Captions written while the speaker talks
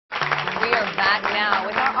are back now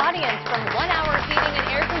with our audience from 1 Hour Heating and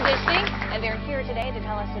Air Conditioning, and they're here today to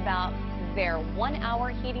tell us about their 1 Hour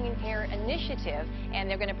Heating and Air initiative, and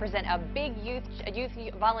they're going to present a big youth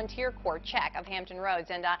volunteer corps check of Hampton Roads.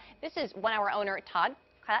 And this is 1 Hour owner Todd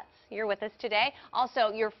Kletz. You're with us today.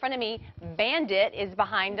 Also, your frenemy Bandit is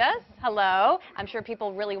behind us. Hello. I'm sure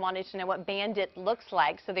people really wanted to know what Bandit looks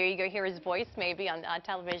like, so there you go. Hear his voice maybe on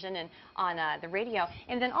television and on the radio.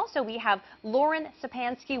 And then also we have Lauren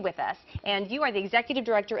Sepanski with us, and you are the executive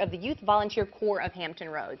director of the Youth Volunteer Corps of Hampton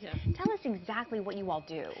Roads. Yeah. Tell us exactly what you all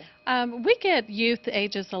do. We get youth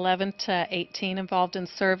ages 11 to 18 involved in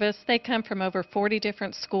service. They come from over 40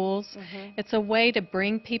 different schools. It's a way to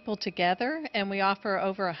bring people together, and we offer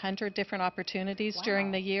over 100 different opportunities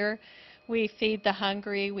during the year. We feed the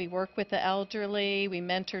hungry, we work with the elderly, we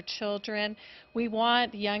mentor children. We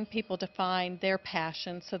want young people to find their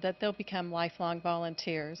passion so that they'll become lifelong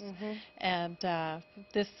volunteers. And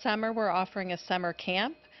this summer we're offering a summer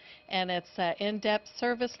camp, and it's in-depth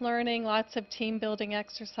service learning, lots of team building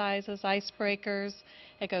exercises, icebreakers.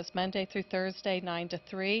 It goes Monday through Thursday, 9 to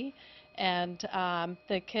 3. And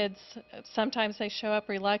the kids, sometimes they show up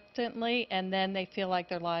reluctantly, and then they feel like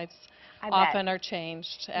their lives often are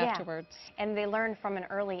changed afterwards. And they learn from an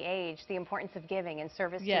early age the importance of giving and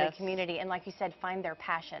service to the community, and like you said, find their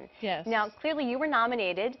passion. Now, clearly you were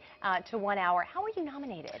nominated to 1 Hour. How were you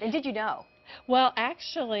nominated, and did you know? Well,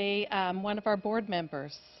 actually, one of our board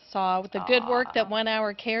members saw the good work that 1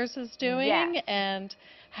 Hour Cares is doing and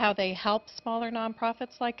how they help smaller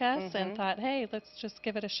nonprofits like us, and thought, hey, let's just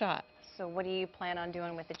give it a shot. So what do you plan on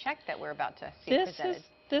doing with the check that we're about to see presented?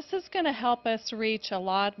 This is going to help us reach a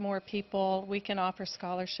lot more people. We can offer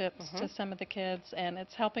scholarships to some of the kids, and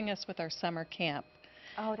it's helping us with our summer camp.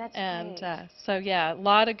 Oh, that's great. So, yeah, a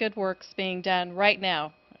lot of good work's being done right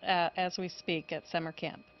now as we speak at summer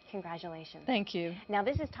camp. Congratulations. Thank you. Now,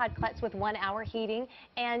 this is Todd Kletz with 1 Hour Heating,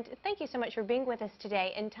 and thank you so much for being with us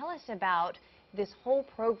today. And tell us about this whole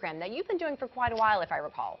program that you've been doing for quite a while, if I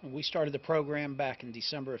recall. We started the program back in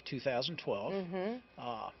December of 2012.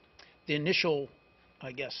 The initial,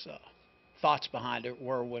 I guess, thoughts behind it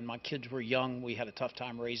were when my kids were young, we had a tough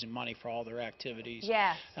time raising money for all their activities.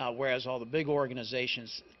 Whereas all the big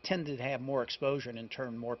organizations tended to have more exposure and in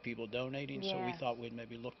turn more people donating. So we thought we'd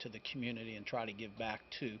maybe look to the community and try to give back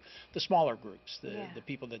to the smaller groups, the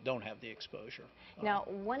people that don't have the exposure. Now,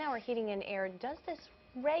 1 Hour Heating and Air does this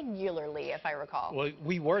regularly, if I recall. Well,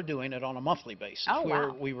 we were doing it on a monthly basis. Oh,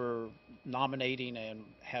 wow. We were nominating and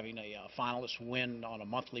having a finalist win on a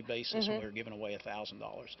monthly basis, and we were giving away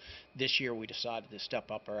 $1,000. This year we decided to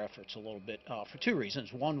step up our efforts a little bit for two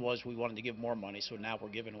reasons. One was we wanted to give more money, so now we're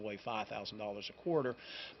giving away $5,000 a quarter.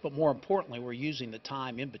 But more importantly, we're using the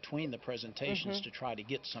time in between the presentations to try to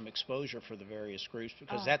get some exposure for the various groups,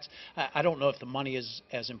 because that's, I don't know if the money is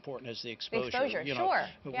as important as the exposure. You know,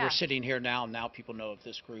 we're sitting here now, and now people know of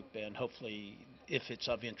this group, and hopefully if it's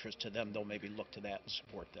of interest to them, they'll maybe look to that and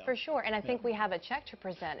support them. For sure, and I think we have a check to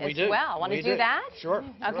present as well. Want to do that? Sure.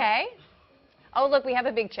 Okay. Oh, look, we have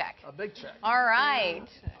a big check. A big check. All right.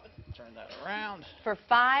 Turn that around. For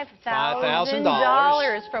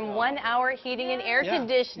 $5,000 from 1 Hour Heating and Air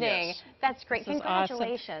Conditioning. That's great.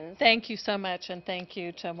 Congratulations. Awesome. Thank you so much, and thank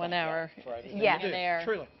you to 1 Hour Heating and Air.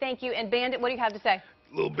 Truly. Thank you. And Bandit, what do you have to say?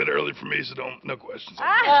 A little bit early for me, so no questions.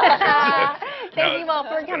 Thank you all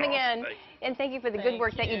for coming in. And thank you for the good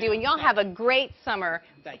work that you do. And y'all have a great summer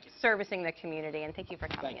servicing the community. And thank you for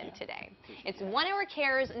coming in today. It's 1 Hour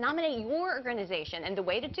Cares. Nominate your organization. And the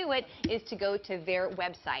way to do it is to go to their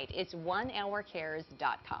website. It's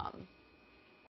onehourcares.com.